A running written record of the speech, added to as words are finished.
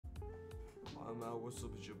What's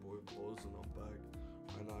up, it's your boy Buzz and I'm back.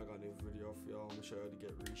 Right now I got a new video for y'all. I'm gonna show you how to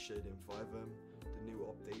get ReShade in FiveM, the new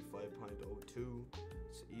update 5.02.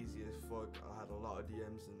 It's easy as fuck. I had a lot of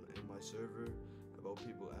DMs in my server about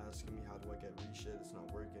people asking me how do I get ReShade, it's not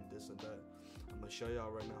working, this and that. I'm gonna show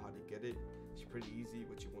y'all right now how to get it. It's pretty easy.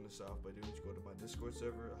 What you want to start off by doing is go to my Discord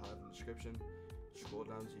server. I have in the description. Scroll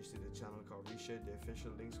down so you see the channel called ReShade. The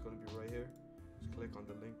official link's gonna be right here. Just click on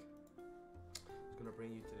the link. It's gonna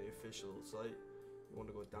bring you to the official site. You want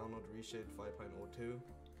to go download ReShade 5.02.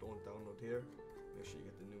 Don't download here. Make sure you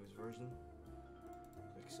get the newest version.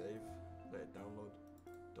 Click save. Let it download.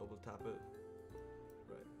 Double tap it.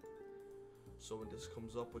 Right. So when this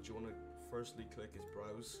comes up, what you want to firstly click is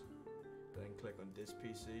browse. Then click on this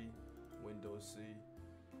PC, Windows C,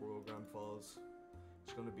 program files.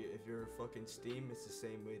 It's gonna be, if you're fucking Steam, it's the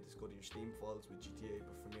same way. Just go to your Steam files with GTA,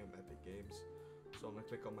 but for me I'm Epic Games. So I'm gonna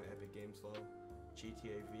click on my Epic Games file,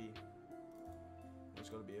 gtav. There's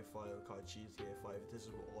gonna be a file called gtav. This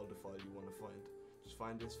is all the file you want to find. Just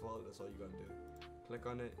find this file, that's all you gotta do. Click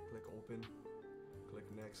on it, click open, click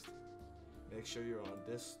next. Make sure you're on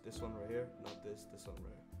this one right here, not this one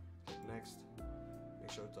right here. Click next. Make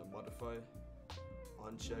sure it's on modify,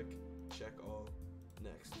 on check all,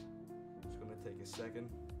 next. It's gonna take a second.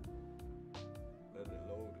 Let it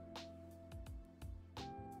load.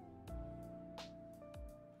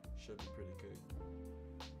 Should be pretty good.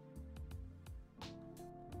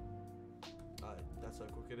 Alright, that's how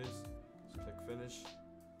quick it is. Just click finish.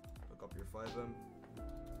 Look up your FiveM.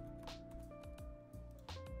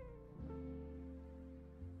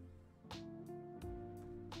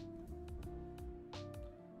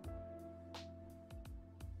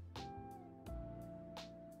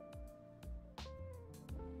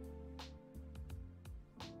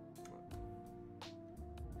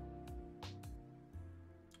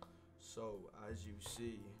 So as you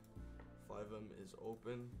see, FiveM is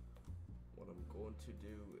open. What I'm going to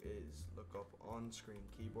do is look up on-screen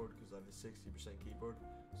keyboard because I have a 60% keyboard,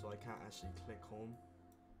 so I can't actually click home.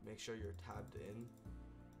 Make sure you're tabbed in.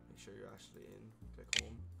 Make sure you're actually in. Click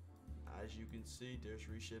home. As you can see, there's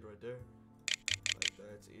ReShade right there. Like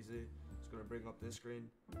that, it's easy. It's gonna bring up this screen.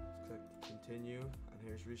 Just click continue, and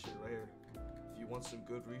here's ReShade right here. If you want some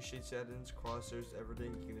good ReShade settings, crosshairs,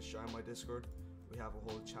 everything, you can just join my Discord. We have a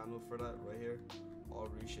whole channel for that right here. All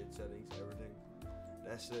ReShade settings, everything.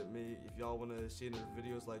 That's it, me. If y'all want to see any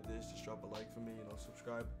videos like this, just drop a like for me,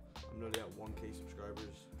 subscribe. I'm nearly at 1K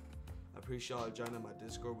subscribers. I appreciate y'all joining my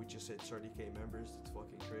Discord. We just hit 30K members. It's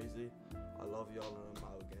fucking crazy. I love y'all and I'm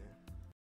out, gang.